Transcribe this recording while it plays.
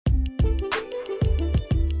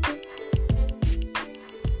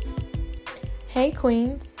Hey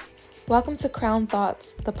Queens, welcome to Crown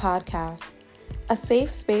Thoughts, the podcast, a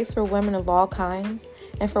safe space for women of all kinds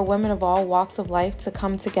and for women of all walks of life to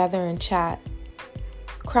come together and chat.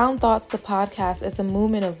 Crown Thoughts, the podcast is a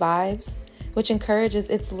movement of vibes which encourages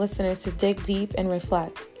its listeners to dig deep and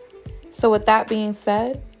reflect. So with that being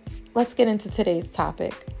said, let's get into today's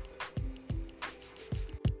topic.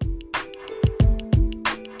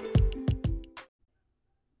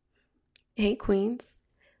 Hey Queens.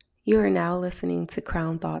 You are now listening to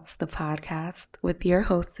Crown Thoughts, the podcast with your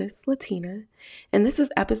hostess, Latina. And this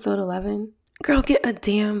is episode 11. Girl, get a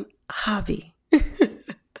damn hobby.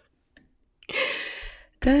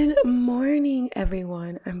 Good morning,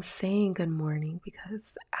 everyone. I'm saying good morning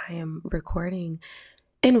because I am recording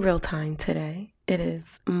in real time today. It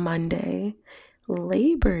is Monday,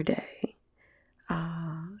 Labor Day,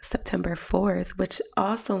 September 4th, which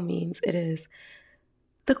also means it is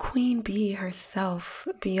the Queen Bee herself,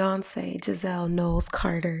 Beyonce Giselle Knowles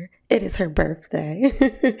Carter. It is her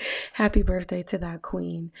birthday. Happy birthday to that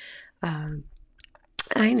queen. I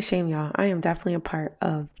ain't ashamed, y'all. I am definitely a part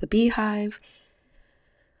of the Beehive.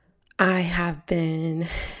 I have been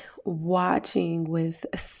watching with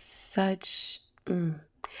such, I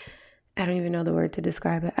don't even know the word to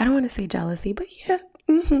describe it. I don't want to say jealousy, but yeah,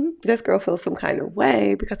 this girl feels some kind of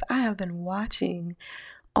way because I have been watching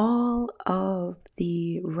all of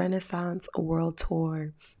the Renaissance World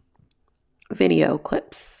Tour video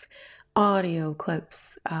clips, audio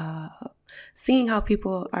clips, seeing how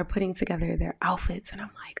people are putting together their outfits. And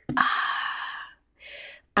I'm like,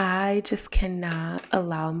 I just cannot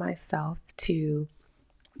allow myself to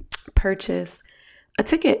purchase a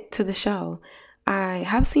ticket to the show. I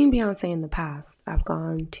have seen Beyonce in the past. I've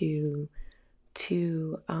gone to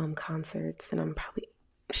two concerts, and I'm probably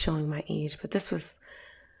showing my age, but this was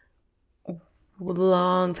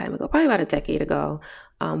long time ago, probably about a decade ago.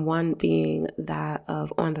 One being that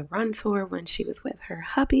of On the Run tour when she was with her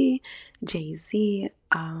hubby, Jay-Z.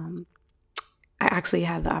 I actually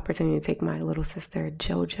had the opportunity to take my little sister,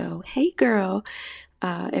 JoJo. Hey girl,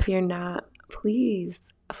 if you're not, please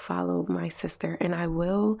follow my sister, and I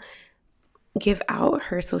will give out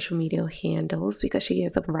her social media handles because she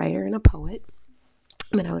is a writer and a poet.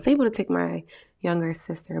 And I was able to take my younger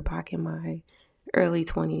sister back in my early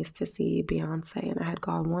 20s to see Beyonce, and I had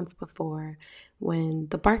gone once before when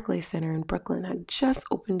the Barclays Center in Brooklyn had just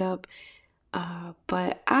opened up,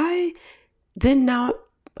 but I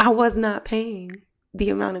was not paying the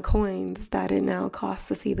amount of coins that it now costs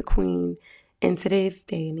to see the Queen in today's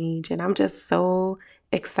day and age, and I'm just so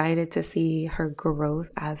excited to see her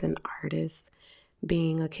growth as an artist,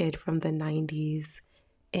 being a kid from the 90s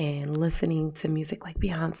and listening to music like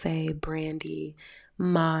Beyonce, Brandy,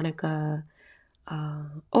 Monica,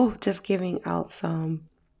 just giving out a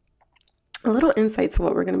little insight to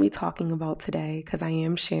what we're going to be talking about today, because I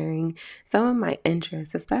am sharing some of my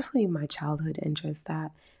interests, especially my childhood interests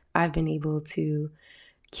that I've been able to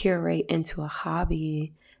curate into a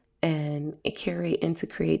hobby and curate into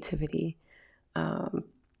creativity. But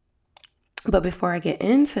before I get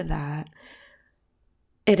into that,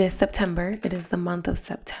 it is September. It is the month of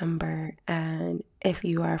September. And if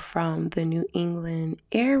you are from the New England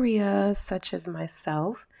area, such as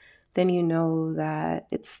myself, then you know that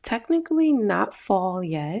it's technically not fall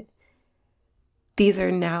yet. These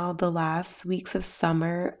are now the last weeks of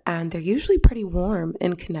summer, and they're usually pretty warm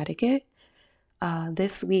in Connecticut.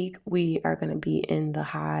 This week, we are going to be in the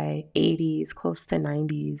high 80s, close to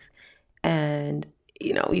 90s. And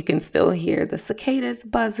you can still hear the cicadas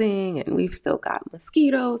buzzing, and we've still got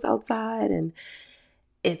mosquitoes outside, and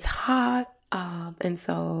it's hot. And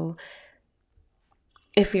so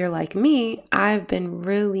if you're like me, I've been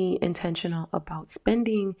really intentional about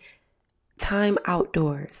spending time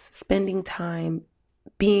outdoors, spending time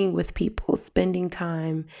being with people, spending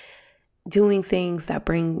time doing things that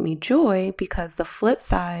bring me joy, because the flip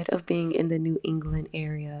side of being in the New England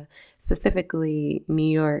area, specifically New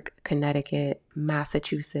York, Connecticut,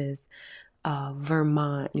 Massachusetts,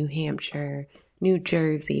 Vermont, New Hampshire, New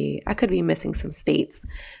Jersey, I could be missing some states,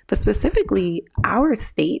 but specifically our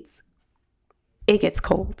states, it gets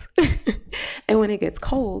cold. And when it gets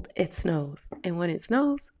cold, it snows. And when it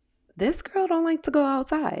snows, this girl don't like to go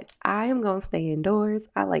outside. I am going to stay indoors.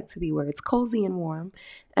 I like to be where it's cozy and warm.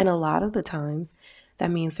 And a lot of the times, that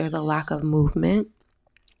means there's a lack of movement.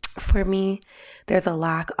 For me, there's a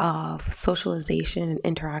lack of socialization and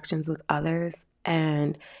interactions with others.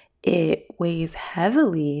 And it weighs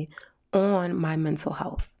heavily on my mental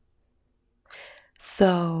health.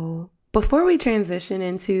 So before we transition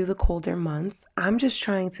into the colder months, I'm just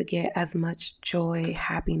trying to get as much joy,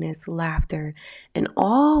 happiness, laughter, and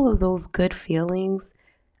all of those good feelings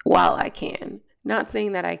while I can. Not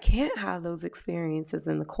saying that I can't have those experiences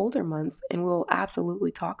in the colder months, and we'll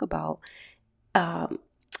absolutely talk about um,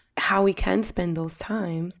 how we can spend those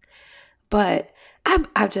times. But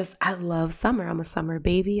I love summer. I'm a summer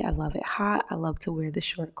baby. I love it hot. I love to wear the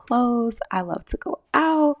short clothes. I love to go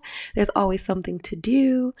out. There's always something to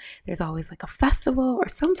do. There's always like a festival or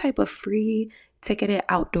some type of free ticketed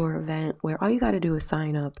outdoor event where all you got to do is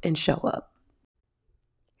sign up and show up.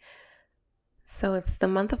 So it's the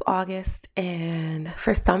month of August, and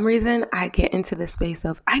for some reason, I get into the space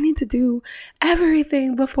of I need to do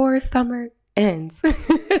everything before summer ends.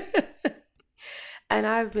 And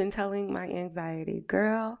I've been telling my anxiety,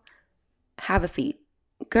 girl, have a seat.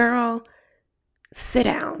 Girl, sit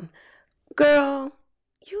down. Girl,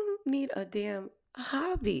 you need a damn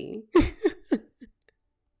hobby.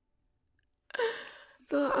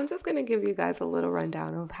 So I'm just going to give you guys a little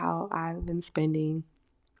rundown of how I've been spending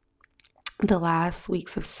the last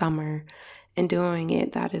weeks of summer and doing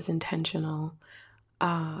it that is intentional.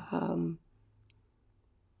 Um,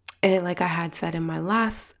 and like I had said in my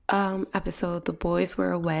last episode, the boys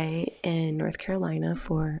were away in North Carolina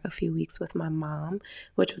for a few weeks with my mom,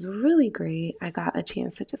 which was really great. I got a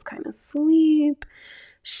chance to just kind of sleep,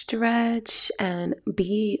 stretch, and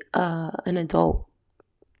be an adult,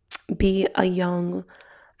 be a young.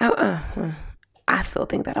 I still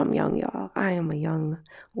think that I'm young, y'all. I am a young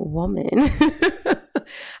woman.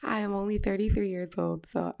 I am only 33 years old,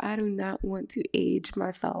 so I do not want to age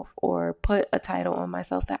myself or put a title on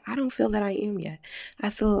myself that I don't feel that I am yet. I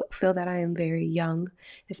still feel that I am very young,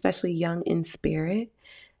 especially young in spirit.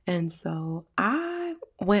 And so I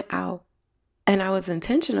went out and I was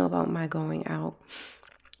intentional about my going out.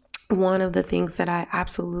 One of the things that I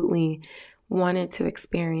absolutely wanted to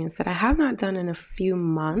experience that I have not done in a few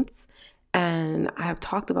months, and I have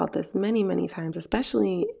talked about this many, many times,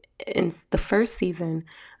 especially in the first season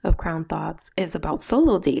of Crown Thoughts, is about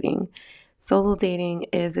solo dating. Solo dating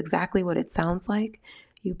is exactly what it sounds like.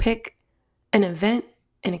 You pick an event,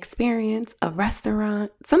 an experience, a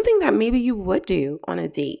restaurant, something that maybe you would do on a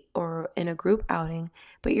date or in a group outing,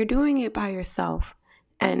 but you're doing it by yourself.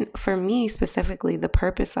 And for me specifically, the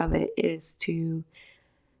purpose of it is to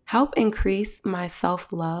help increase my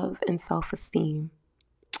self-love and self-esteem.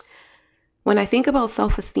 When I think about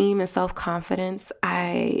self-esteem and self-confidence,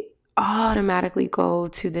 I automatically go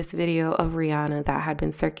to this video of Rihanna that had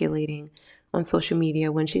been circulating on social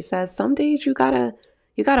media when she says, some days you gotta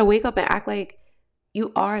wake up and act like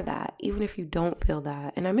you are that, even if you don't feel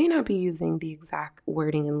that. And I may not be using the exact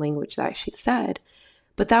wording and language that she said,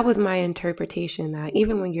 but that was my interpretation, that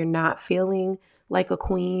even when you're not feeling like a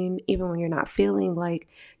queen, even when you're not feeling like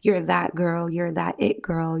you're that girl, you're that it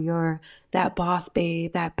girl, you're that boss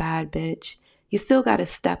babe, that bad bitch, you still got to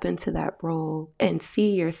step into that role and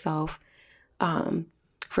see yourself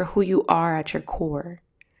for who you are at your core.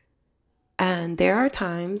 And there are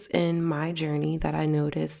times in my journey that I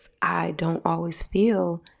notice I don't always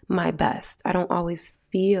feel my best. I don't always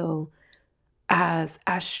feel as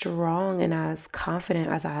strong and as confident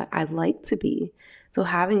as I'd like to be. So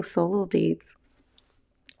having solo dates,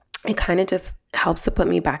 it kind of just helps to put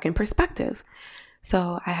me back in perspective.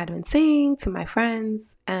 So I had been saying to my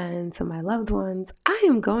friends and to my loved ones, I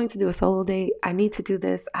am going to do a solo date. I need to do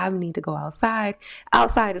this. I need to go outside.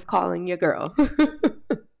 Outside is calling your girl.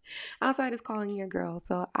 Outside is calling your girl.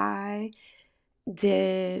 So I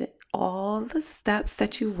did all the steps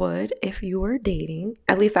that you would if you were dating.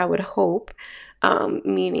 At least I would hope.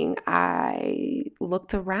 Meaning I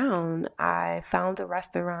looked around. I found a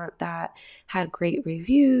restaurant that had great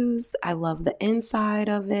reviews. I love the inside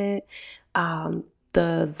of it.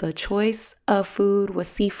 The choice of food was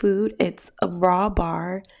seafood. It's a raw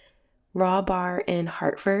bar in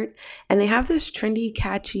Hartford. And they have this trendy,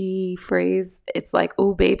 catchy phrase. It's like,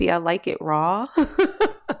 oh, baby, I like it raw.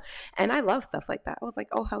 And I love stuff like that. I was like,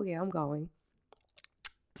 oh, hell yeah, I'm going.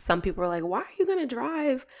 Some people were like, why are you going to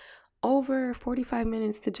drive over 45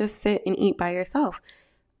 minutes to just sit and eat by yourself?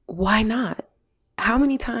 Why not? How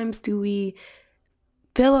many times do we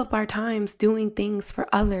fill up our times doing things for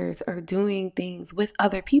others or doing things with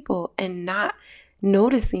other people and not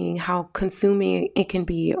noticing how consuming it can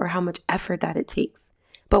be or how much effort that it takes?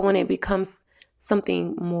 But when it becomes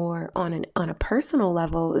something more on a personal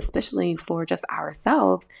level, especially for just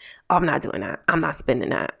ourselves, oh, I'm not doing that. I'm not spending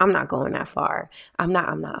that. I'm not going that far. I'm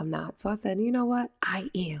not. So I said, you know what? I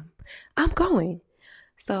am. I'm going.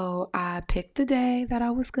 So I picked the day that I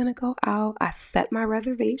was going to go out. I set my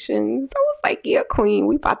reservations. I was like, yeah, queen,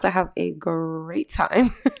 we about to have a great time.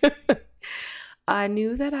 I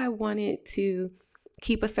knew that I wanted to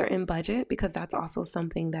keep a certain budget, because that's also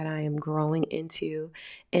something that I am growing into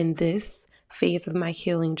in this phase of my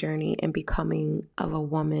healing journey and becoming of a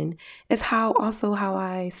woman, is how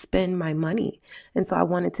I spend my money. And so I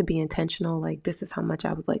wanted to be intentional, like this is how much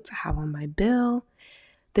I would like to have on my bill.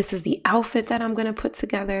 This is the outfit that I'm going to put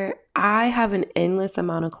together. I have an endless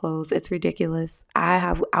amount of clothes. It's ridiculous. I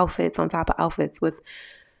have outfits on top of outfits with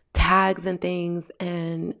tags and things,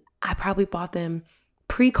 and I probably bought them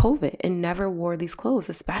pre-COVID and never wore these clothes,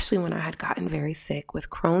 especially when I had gotten very sick with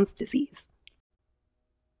Crohn's disease.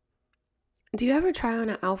 Do you ever try on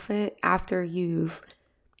an outfit after you've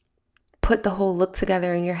put the whole look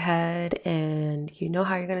together in your head and you know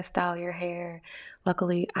how you're going to style your hair?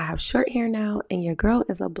 Luckily, I have short hair now, and your girl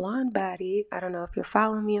is a blonde baddie. I don't know if you're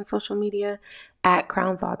following me on social media at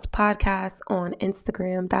Crown Thoughts Podcast on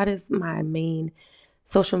Instagram. That is my main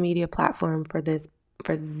social media platform for this.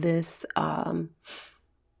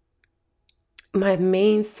 My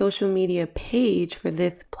main social media page for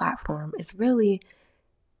this platform is really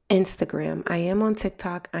Instagram. I am on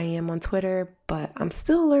TikTok, I am on Twitter, but I'm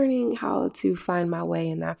still learning how to find my way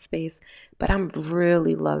in that space. But I'm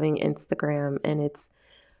really loving Instagram and its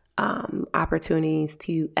opportunities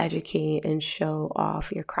to educate and show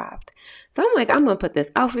off your craft. So I'm like, I'm going to put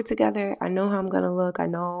this outfit together. I know how I'm going to look. I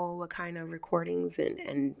know what kind of recordings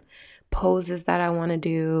and poses that I want to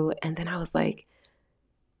do. And then I was like,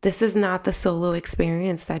 this is not the solo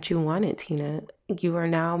experience that you wanted, Tina. You are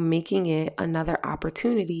now making it another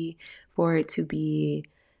opportunity for it to be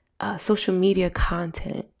social media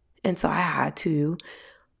content. And so I had to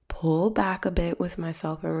pull back a bit with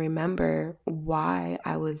myself and remember why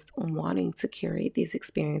I was wanting to curate these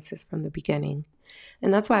experiences from the beginning.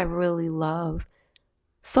 And that's why I really love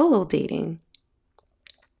solo dating.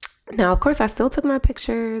 Now, of course, I still took my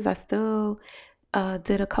pictures. I still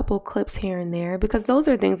did a couple clips here and there, because those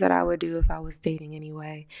are things that I would do if I was dating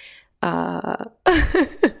anyway. Uh,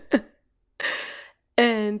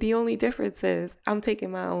 and the only difference is I'm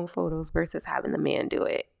taking my own photos versus having the man do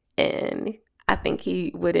it. And I think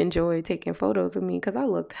he would enjoy taking photos of me because I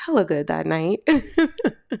looked hella good that night.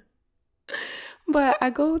 But I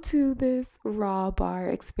go to this raw bar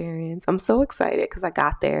experience. I'm so excited because I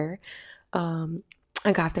got there. Um,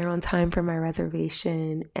 I got there on time for my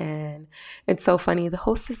reservation, and it's so funny. The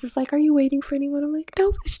hostess is like, "Are you waiting for anyone?" I'm like,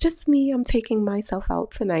 "Nope, it's just me. I'm taking myself out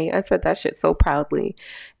tonight." I said that shit so proudly.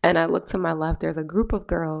 And I look to my left, there's a group of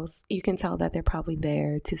girls. You can tell that they're probably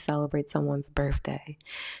there to celebrate someone's birthday.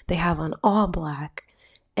 They have on all black,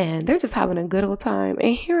 and they're just having a good old time.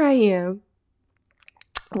 And here I am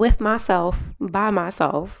with myself, by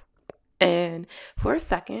myself. And for a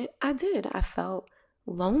second, I felt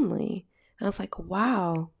lonely. I was like,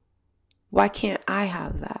 wow, why can't I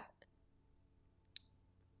have that?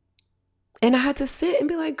 And I had to sit and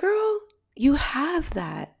be like, girl, you have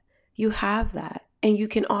that. You have that. And you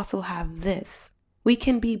can also have this. We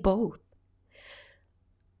can be both.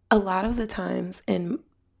 A lot of the times in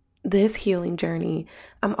this healing journey,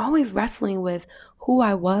 I'm always wrestling with who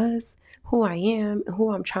I was, who I am, and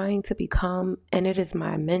who I'm trying to become. And it is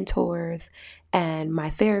my mentors and my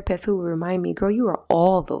therapist who remind me, girl, you are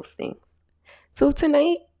all those things. So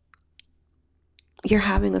tonight, you're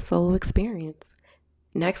having a solo experience.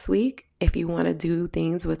 Next week, if you want to do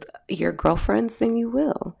things with your girlfriends, then you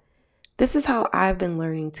will. This is how I've been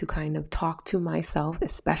learning to kind of talk to myself,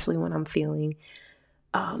 especially when I'm feeling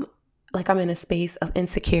like I'm in a space of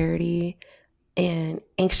insecurity and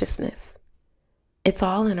anxiousness. It's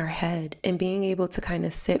all in our head, and being able to kind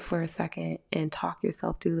of sit for a second and talk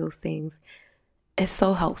yourself through those things is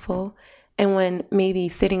so helpful. And when maybe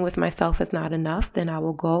sitting with myself is not enough, then I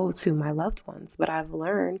will go to my loved ones. But I've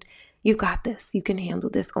learned you got this. You can handle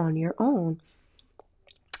this on your own.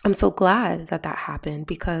 I'm so glad that that happened,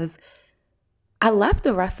 because I left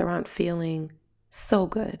the restaurant feeling so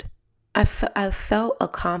good. I felt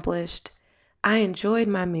accomplished. I enjoyed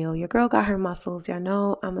my meal. Your girl got her muscles. Y'all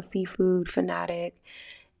know I'm a seafood fanatic.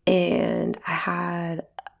 And I had,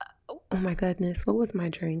 oh my goodness, what was my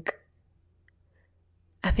drink?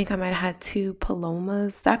 I think I might have had 2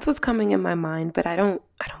 Palomas. That's what's coming in my mind, but I don't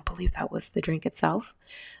believe that was the drink itself.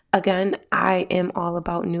 Again, I am all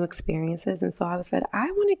about new experiences, and so I said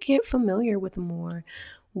I want to get familiar with more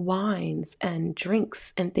wines and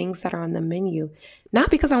drinks and things that are on the menu.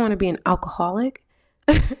 Not because I want to be an alcoholic.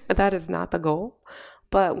 That is not the goal.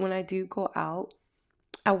 But when I do go out,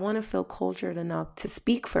 I want to feel cultured enough to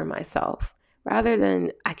speak for myself, rather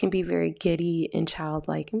than I can be very giddy and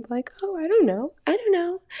childlike and be like, oh, I don't know. I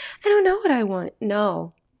don't know what I want.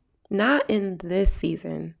 No, not in this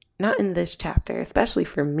season, not in this chapter, especially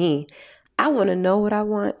for me. I want to know what I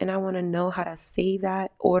want, and I want to know how to say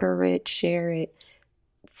that, order it, share it,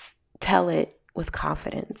 tell it with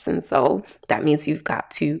confidence. And so that means you've got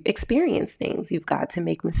to experience things. You've got to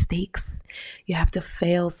make mistakes. You have to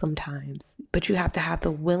fail sometimes, but you have to have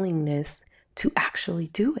the willingness to actually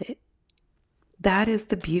do it. That is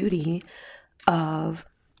the beauty of,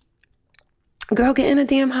 girl, getting a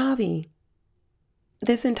damn hobby.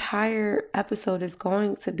 This entire episode is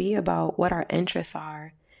going to be about what our interests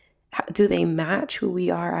are. Do they match who we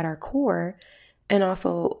are at our core? And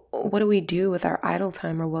also, what do we do with our idle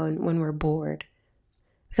time or when we're bored?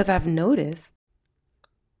 Because I noticed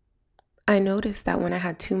that when I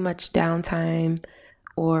had too much downtime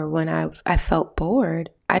or when I felt bored,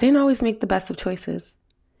 I didn't always make the best of choices.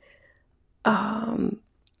 And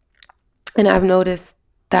I've noticed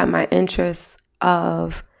that my interests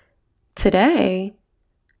of today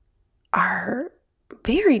are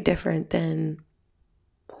very different than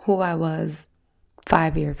who I was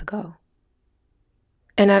 5 years ago.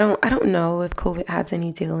 And I don't know if COVID has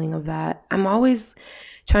any dealing of that. I'm always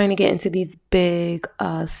trying to get into these big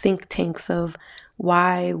think tanks of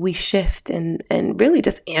why we shift and really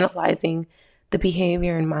just analyzing the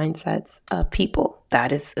behavior and mindsets of people.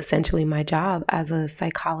 That is essentially my job as a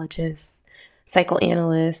psychologist,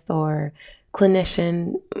 psychoanalyst, or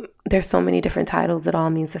clinician. There's so many different titles. It all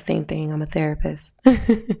means the same thing. I'm a therapist.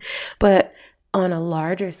 But on a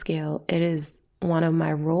larger scale, it is one of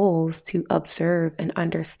my roles to observe and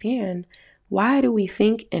understand, why do we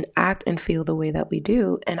think and act and feel the way that we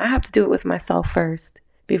do? And I have to do it with myself first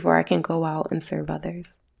before I can go out and serve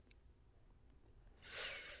others.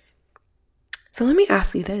 So let me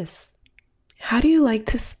ask you this. How do you like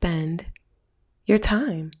to spend your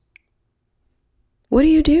time? What do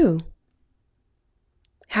you do?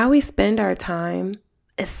 How we spend our time,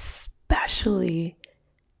 especially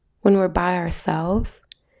when we're by ourselves,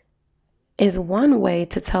 is one way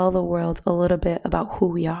to tell the world a little bit about who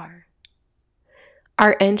we are.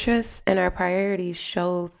 Our interests and our priorities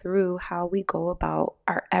show through how we go about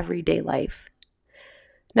our everyday life.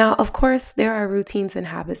 Now, of course, there are routines and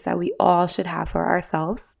habits that we all should have for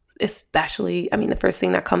ourselves, especially, the first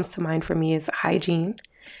thing that comes to mind for me is hygiene.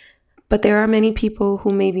 But there are many people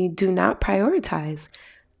who maybe do not prioritize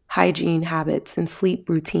hygiene habits and sleep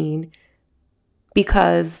routine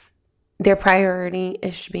because their priority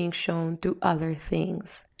is being shown through other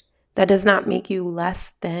things. That does not make you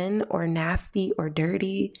less than or nasty or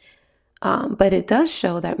dirty, but it does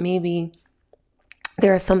show that maybe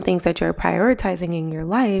there are some things that you're prioritizing in your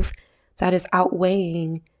life that is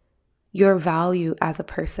outweighing your value as a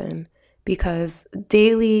person, because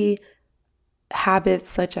daily habits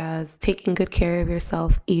such as taking good care of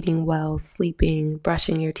yourself, eating well, sleeping,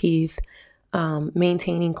 brushing your teeth,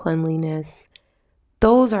 maintaining cleanliness,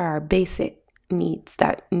 those are our basic needs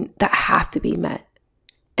that have to be met.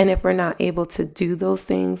 And if we're not able to do those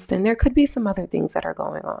things, then there could be some other things that are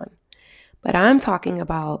going on. But I'm talking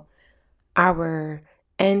about our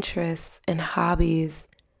interests and hobbies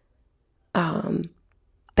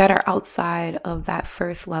that are outside of that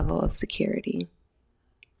first level of security.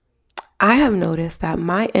 I have noticed that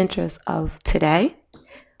my interests of today,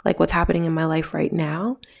 like what's happening in my life right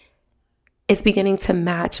now, is beginning to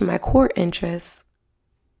match my core interests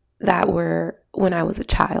that were when I was a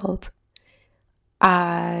child.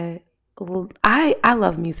 I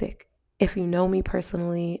love music. If you know me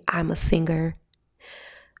personally, I'm a singer.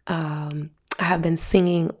 I have been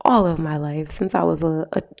singing all of my life since I was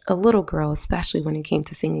a little girl, especially when it came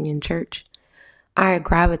to singing in church. I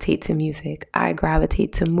gravitate to music. I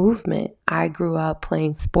gravitate to movement. I grew up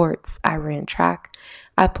playing sports. I ran track.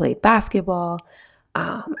 I played basketball.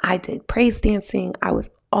 I did praise dancing. I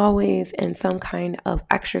was always in some kind of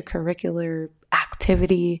extracurricular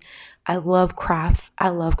activity. I love crafts. I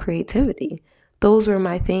love creativity. Those were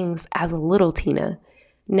my things as a little Tina.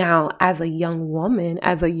 Now, as a young woman,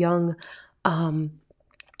 as a young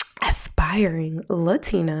aspiring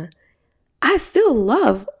Latina, I still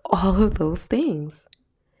love all of those things.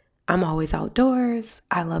 I'm always outdoors.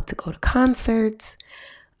 I love to go to concerts.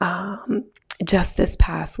 Just this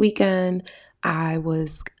past weekend, I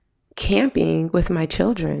was camping with my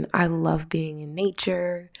children. I love being in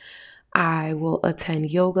nature. I will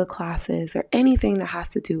attend yoga classes or anything that has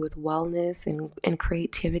to do with wellness and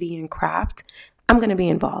creativity and craft. I'm going to be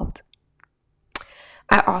involved.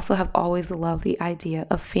 I also have always loved the idea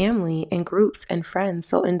of family and groups and friends.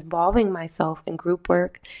 So involving myself in group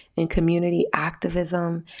work and community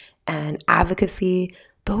activism and advocacy,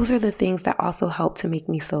 those are the things that also help to make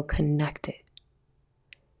me feel connected.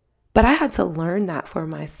 But I had to learn that for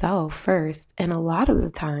myself first. And a lot of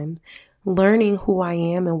the time, learning who I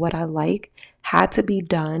am and what I like had to be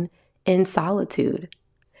done in solitude.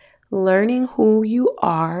 Learning who you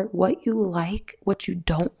are, what you like, what you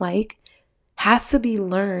don't like, has to be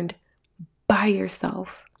learned by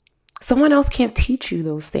yourself. Someone else can't teach you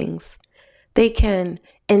those things. They can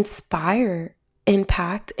inspire,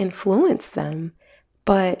 impact, influence them.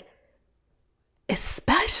 But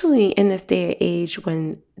especially in this day and age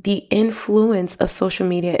when the influence of social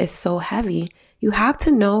media is so heavy, you have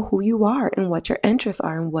to know who you are and what your interests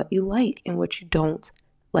are and what you like and what you don't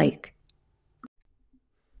like.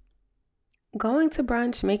 Going to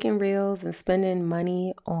brunch, making reels, and spending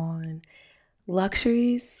money on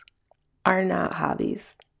luxuries are not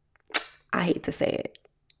hobbies. I hate to say it.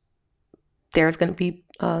 There's going to be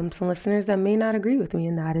some listeners that may not agree with me,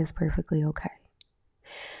 and that is perfectly okay.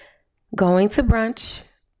 Going to brunch,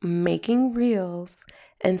 making reels,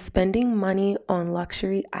 and spending money on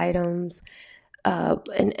luxury items,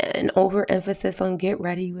 an overemphasis on get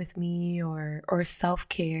ready with me or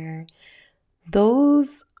self-care,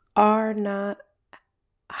 those are not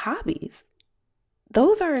hobbies.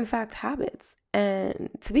 Those are in fact habits. And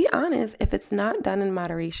to be honest, if it's not done in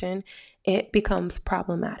moderation, it becomes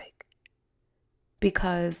problematic.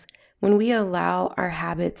 Because when we allow our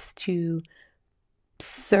habits to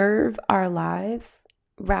serve our lives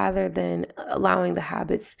rather than allowing the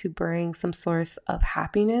habits to bring some source of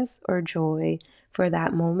happiness or joy for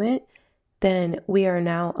that moment, then we are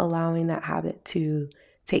now allowing that habit to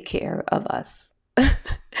take care of us.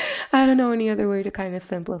 I don't know any other way to kind of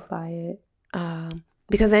simplify it.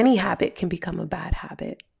 Because any habit can become a bad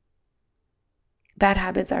habit. Bad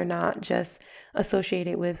habits are not just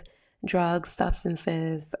associated with drugs,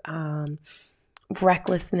 substances,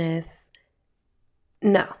 recklessness.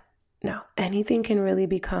 No. Anything can really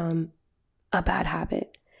become a bad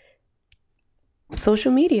habit.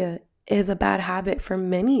 Social media is a bad habit for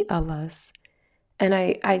many of us. And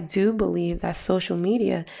I do believe that social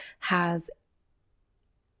media has,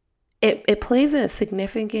 it plays a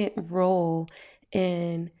significant role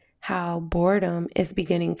in how boredom is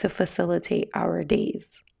beginning to facilitate our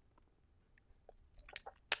days.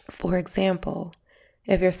 For example,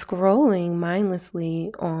 if you're scrolling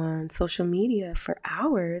mindlessly on social media for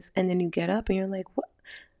hours and then you get up and you're like,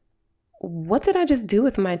 what did I just do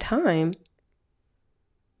with my time?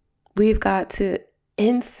 We've got to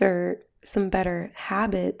insert some better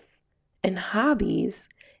habits and hobbies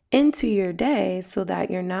into your day so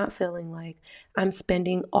that you're not feeling like I'm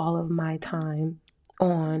spending all of my time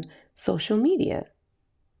on social media.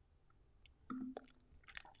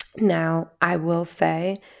 Now, I will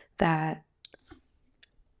say that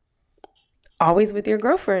always with your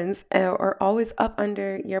girlfriends or always up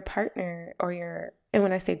under your partner or and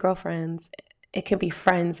when I say girlfriends, it can be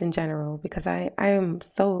friends in general because I've been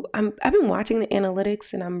watching the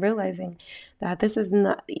analytics and I'm realizing that this is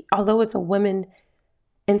not, although it's a women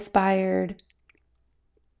inspired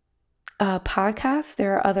podcast,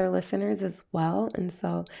 there are other listeners as well. And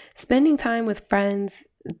so spending time with friends,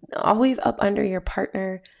 always up under your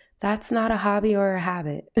partner, that's not a hobby or a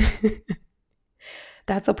habit.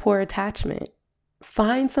 That's a poor attachment.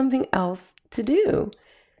 Find something else to do.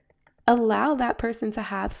 Allow that person to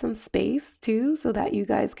have some space too, so that you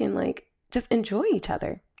guys can just enjoy each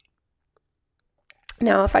other.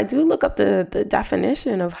 Now, if I do look up the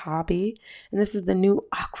definition of hobby, and this is the new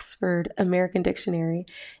Oxford American Dictionary,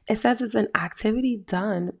 it says it's an activity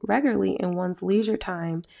done regularly in one's leisure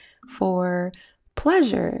time for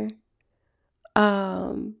pleasure.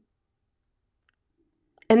 And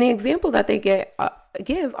the example that they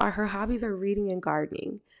give are her hobbies are reading and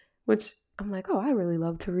gardening, which I'm like, oh, I really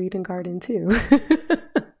love to read and garden too.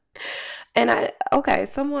 And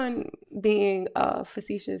someone being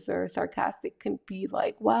facetious or sarcastic can be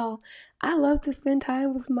like, well, I love to spend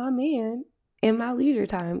time with my man in my leisure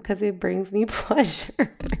time because it brings me pleasure.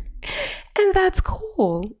 And that's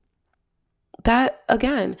cool. That,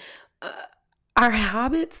 again, our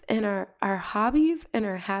habits and our hobbies and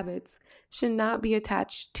our habits should not be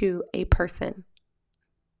attached to a person.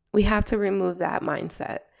 We have to remove that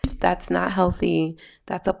mindset. That's not healthy.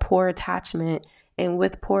 That's a poor attachment. And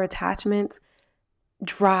with poor attachments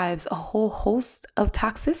drives a whole host of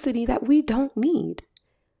toxicity that we don't need.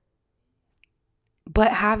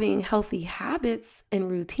 But having healthy habits and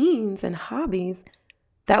routines and hobbies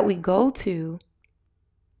that we go to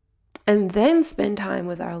and then spend time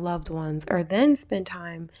with our loved ones or then spend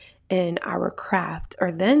time in our craft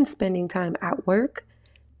or then spending time at work,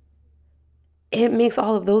 it makes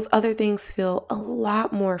all of those other things feel a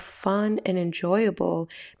lot more fun and enjoyable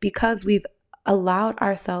because we've allowed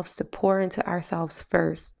ourselves to pour into ourselves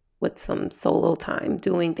first with some solo time,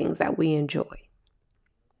 doing things that we enjoy.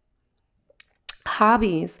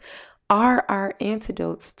 Hobbies are our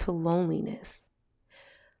antidotes to loneliness.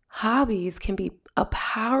 Hobbies can be a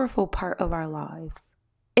powerful part of our lives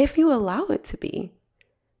if you allow it to be.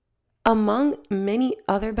 Among many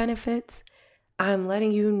other benefits, I'm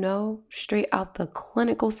letting you know straight out the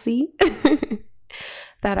clinical seat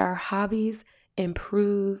that our hobbies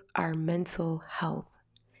improve our mental health.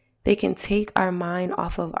 They can take our mind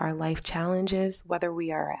off of our life challenges, whether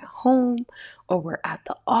we are at home or we're at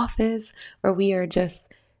the office or we are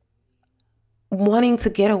just wanting to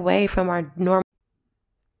get away from our normal.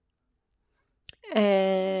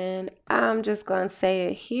 And I'm just going to say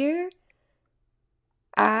it here.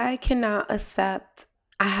 I cannot accept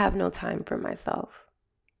I have no time for myself,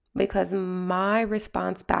 because my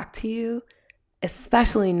response back to you,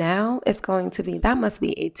 especially now, is going to be that must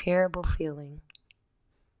be a terrible feeling.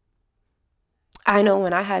 I know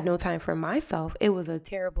when I had no time for myself, it was a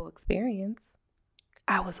terrible experience.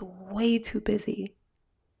 I was way too busy.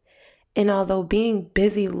 And although being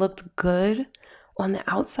busy looked good on the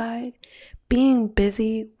outside, being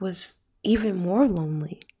busy was even more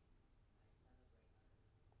lonely.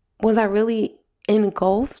 Was I really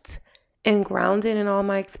engulfed and grounded in all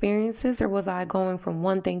my experiences, or was I going from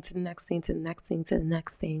one thing to the next thing to the next thing to the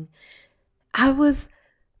next thing? I was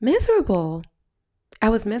miserable. I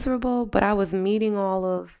was miserable, but I was meeting all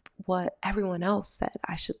of what everyone else said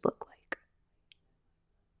I should look like.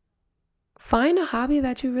 Find a hobby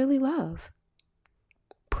that you really love.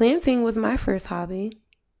 Planting was my first hobby.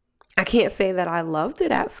 I can't say that I loved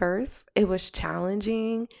it at first. It was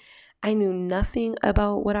challenging. I knew nothing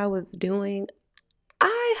about what I was doing.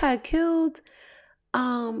 I had killed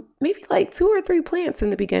maybe like 2 or 3 plants in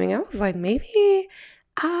the beginning. I was like, maybe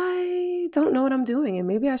I don't know what I'm doing and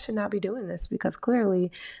maybe I should not be doing this, because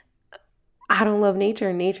clearly I don't love nature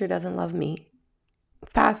and nature doesn't love me.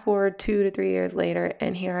 Fast forward 2 to 3 years later,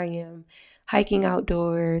 and here I am hiking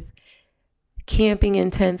outdoors, camping in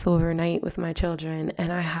tents overnight with my children,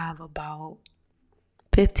 and I have about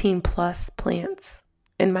 15 plus plants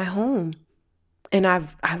in my home. And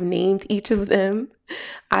I've named each of them.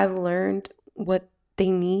 I've learned what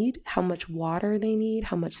they need, how much water they need,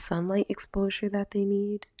 how much sunlight exposure that they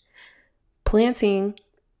need. Planting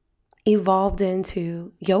evolved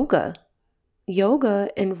into yoga. Yoga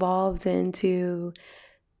evolved into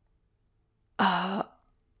uh,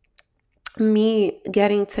 me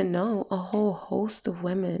getting to know a whole host of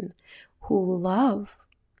women who love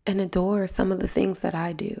and adore some of the things that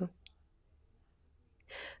I do.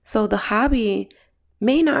 So the hobby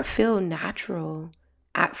may not feel natural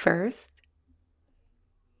at first,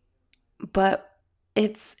 but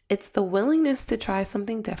it's the willingness to try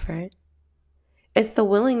something different. It's the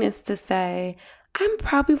willingness to say, I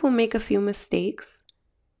probably will make a few mistakes.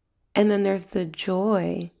 And then there's the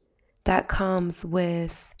joy that comes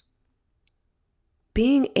with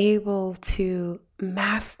being able to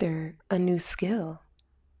master a new skill.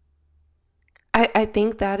 I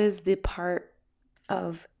think that is the part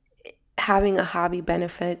of having a hobby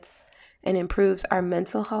benefits and improves our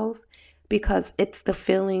mental health, because it's the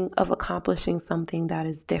feeling of accomplishing something that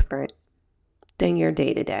is different than your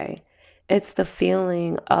day to day. It's the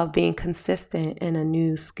feeling of being consistent in a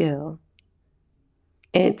new skill.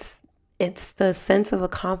 It's it's the sense of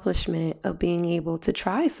accomplishment of being able to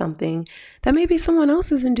try something that maybe someone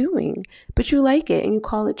else isn't doing, but you like it and you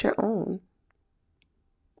call it your own.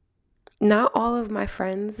 Not all of my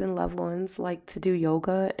friends and loved ones like to do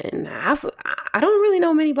yoga, and I don't really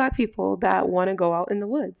know many Black people that want to go out in the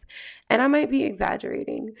woods. And I might be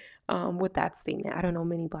exaggerating with that statement. I don't know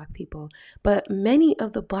many Black people, but many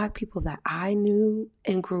of the Black people that I knew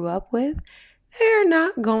and grew up with, they're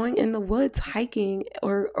not going in the woods hiking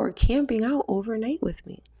or camping out overnight with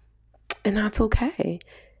me. And that's okay.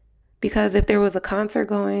 Because if there was a concert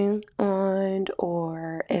going on,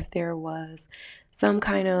 or if there was some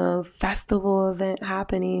kind of festival event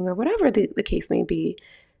happening, or whatever the case may be,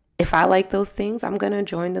 if I like those things, I'm going to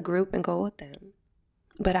join the group and go with them.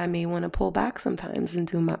 But I may want to pull back sometimes and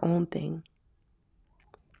do my own thing.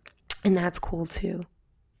 And that's cool too.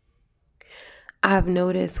 I've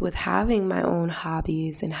noticed with having my own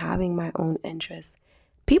hobbies and having my own interests,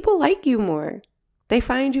 people like you more. They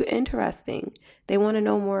find you interesting. They want to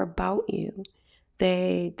know more about you.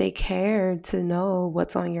 They care to know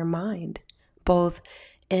what's on your mind, both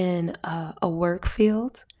in a work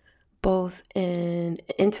field, both in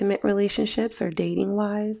intimate relationships or dating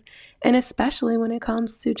wise, and especially when it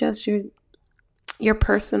comes to just your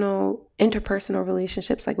personal interpersonal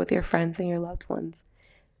relationships, like with your friends and your loved ones.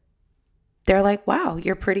 They're like, wow,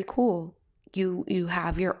 you're pretty cool. You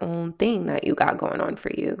have your own thing that you got going on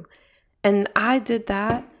for you. And I did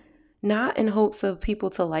that not in hopes of people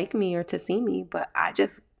to like me or to see me, but I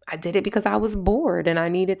just I did it because I was bored and I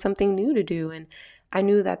needed something new to do. And I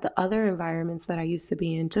knew that the other environments that I used to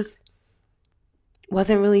be in just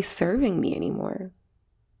wasn't really serving me anymore.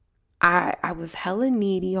 I was hella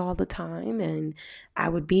needy all the time, and I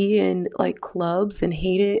would be in like clubs and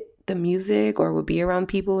hated the music, or would be around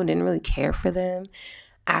people and didn't really care for them.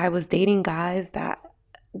 I was dating guys that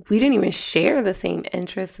we didn't even share the same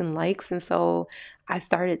interests and likes, and so I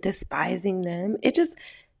started despising them. It just,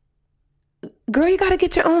 girl, you got to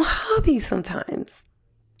get your own hobbies sometimes.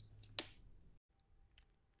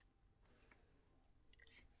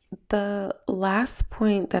 The last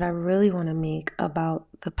point that I really want to make about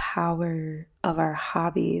the power of our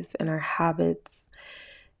hobbies and our habits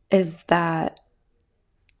is that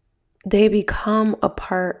they become a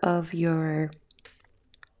part of your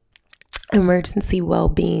emergency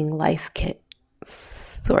well-being life kit,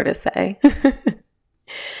 sort of say.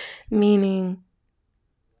 Meaning,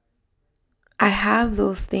 I have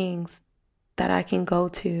those things that I can go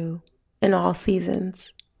to in all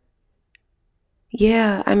seasons.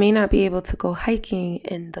 Yeah, I may not be able to go hiking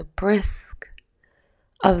in the brisk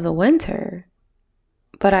of the winter,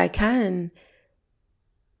 but I can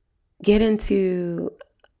get into,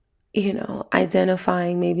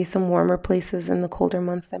 identifying maybe some warmer places in the colder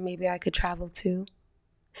months that maybe I could travel to.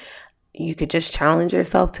 You could just challenge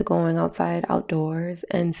yourself to going outside outdoors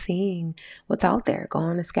and seeing what's out there. Go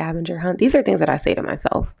on a scavenger hunt. These are things that I say to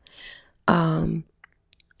myself. Um,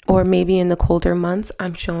 or maybe in the colder months,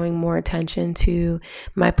 I'm showing more attention to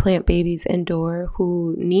my plant babies indoor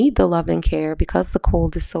who need the love and care because the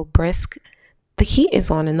cold is so brisk. The heat is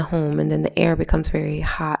on in the home, and then the air becomes very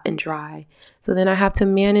hot and dry. So then I have to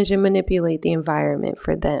manage and manipulate the environment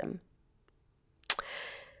for them.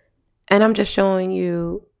 And I'm just showing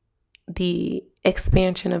you the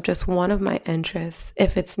expansion of just one of my interests.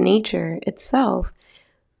 If it's nature itself,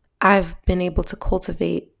 I've been able to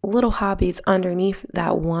cultivate little hobbies underneath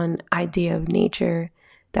that one idea of nature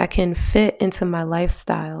that can fit into my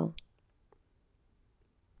lifestyle.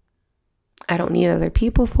 I don't need other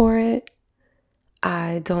people for it.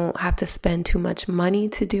 I don't have to spend too much money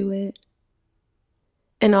to do it.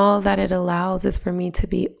 And all that it allows is for me to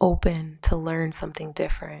be open to learn something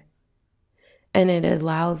different. And it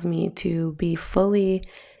allows me to be fully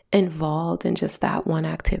involved in just that one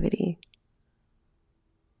activity.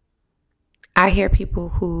 I hear people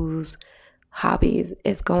whose hobbies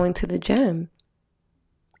is going to the gym.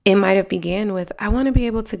 It might have began with, I want to be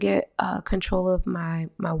able to get control of my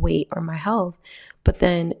weight or my health. But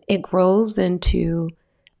then it grows into,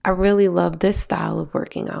 I really love this style of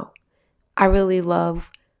working out. I really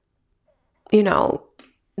love,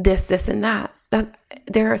 this, and that.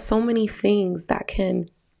 There are so many things that can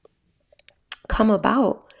come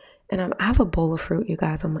about. And I have a bowl of fruit, you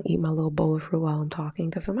guys. I'm going to eat my little bowl of fruit while I'm talking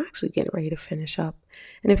because I'm actually getting ready to finish up.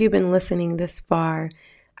 And if you've been listening this far,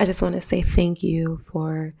 I just want to say thank you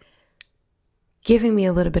for giving me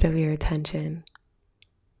a little bit of your attention.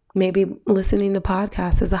 Maybe listening to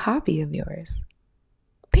podcasts is a hobby of yours.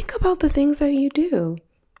 Think about the things that you do.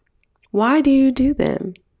 Why do you do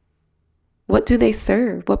them? What do they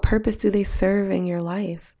serve? What purpose do they serve in your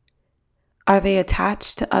life? Are they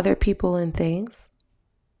attached to other people and things?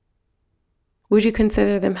 Would you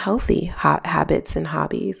consider them healthy habits and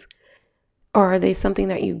hobbies? Or are they something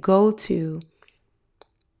that you go to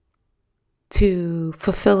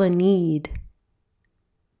fulfill a need?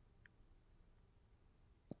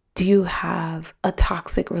 Do you have a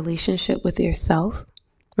toxic relationship with yourself?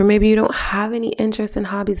 Or maybe you don't have any interest in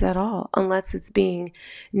hobbies at all unless it's being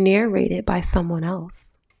narrated by someone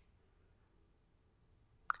else.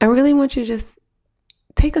 I really want you to just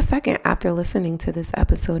take a second after listening to this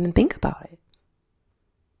episode and think about it.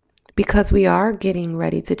 Because we are getting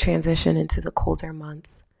ready to transition into the colder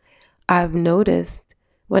months. I've noticed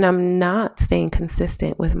when I'm not staying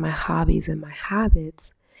consistent with my hobbies and my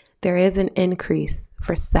habits, there is an increase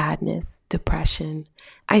for sadness, depression,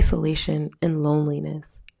 isolation, and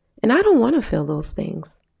loneliness. And I don't want to feel those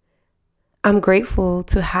things. I'm grateful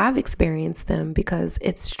to have experienced them because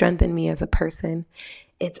it's strengthened me as a person.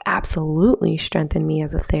 It's absolutely strengthened me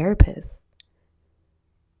as a therapist.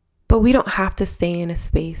 But we don't have to stay in a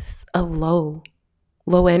space of low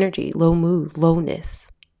energy, low mood, lowness.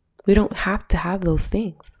 We don't have to have those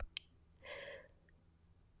things.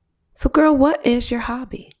 So girl, what is your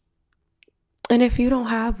hobby? And if you don't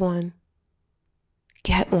have one,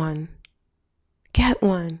 get one. Get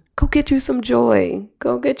one. Go get you some joy.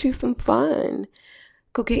 Go get you some fun.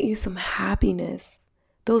 Go get you some happiness.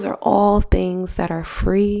 Those are all things that are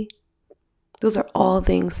free. Those are all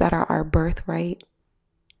things that are our birthright.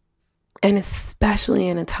 And especially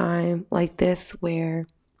in a time like this where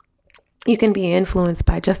You can be influenced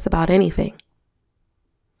by just about anything.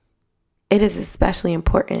 It is especially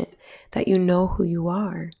important that you know who you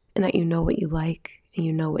are and that you know what you like and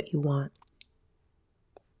you know what you want.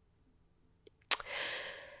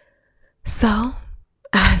 So,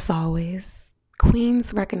 as always,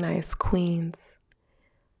 queens recognize queens.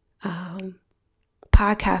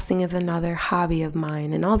 Podcasting is another hobby of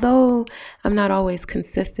mine. And although I'm not always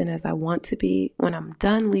consistent as I want to be, when I'm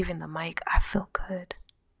done leaving the mic, I feel good.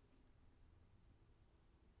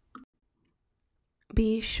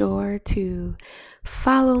 Be sure to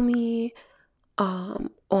follow me on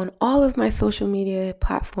all of my social media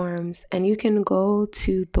platforms, and you can go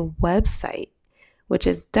to the website, which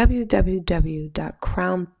is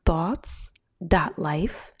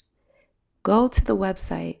www.crownthoughts.life. Go to the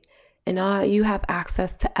website, and you have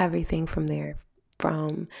access to everything from there,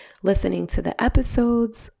 from listening to the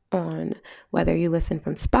episodes on whether you listen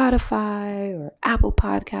from Spotify or Apple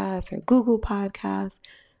Podcasts or Google Podcasts.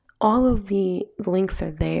 All of the links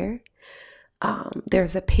are there.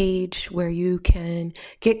 There's a page where you can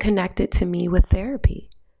get connected to me with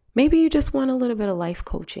therapy. Maybe you just want a little bit of life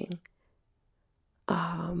coaching,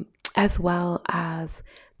 as well as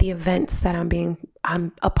the events that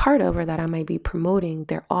I'm a part of or that I might be promoting.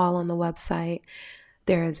 They're all on the website.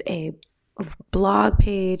 There's a blog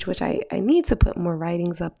page, which I need to put more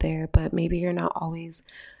writings up there, but maybe you're not always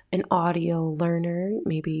an audio learner.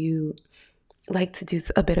 Maybe you like to do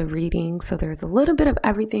a bit of reading. So there's a little bit of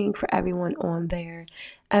everything for everyone on there,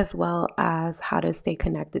 as well as how to stay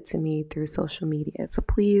connected to me through social media. So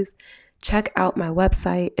please check out my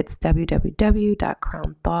website. It's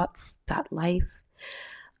www.crownthoughts.life.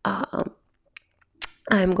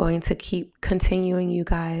 I'm going to keep continuing, you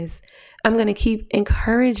guys. I'm going to keep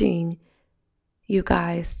encouraging you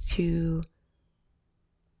guys to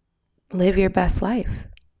live your best life.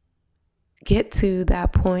 Get to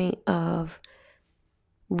that point of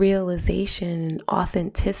realization and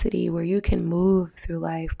authenticity where you can move through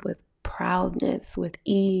life with proudness, with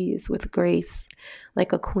ease, with grace,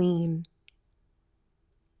 like a queen.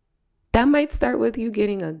 That might start with you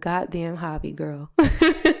getting a goddamn hobby, girl.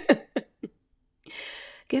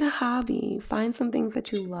 Get a hobby. Find some things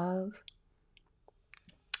that you love.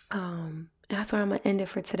 That's where I'm going to end it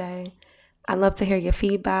for today. I'd love to hear your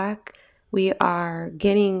feedback. We are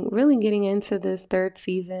really getting into this third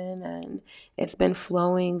season, and it's been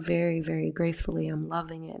flowing very, very gracefully. I'm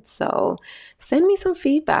loving it. So send me some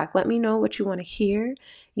feedback. Let me know what you want to hear.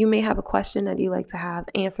 You may have a question that you'd like to have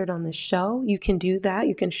answered on the show. You can do that.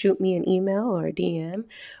 You can shoot me an email or a DM,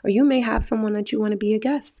 or you may have someone that you want to be a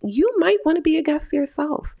guest. You might want to be a guest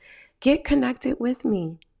yourself. Get connected with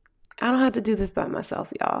me. I don't have to do this by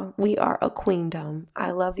myself, y'all. We are a queendom.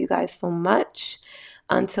 I love you guys so much.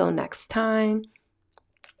 Until next time,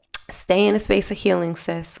 stay in a space of healing,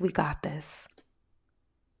 sis. We got this.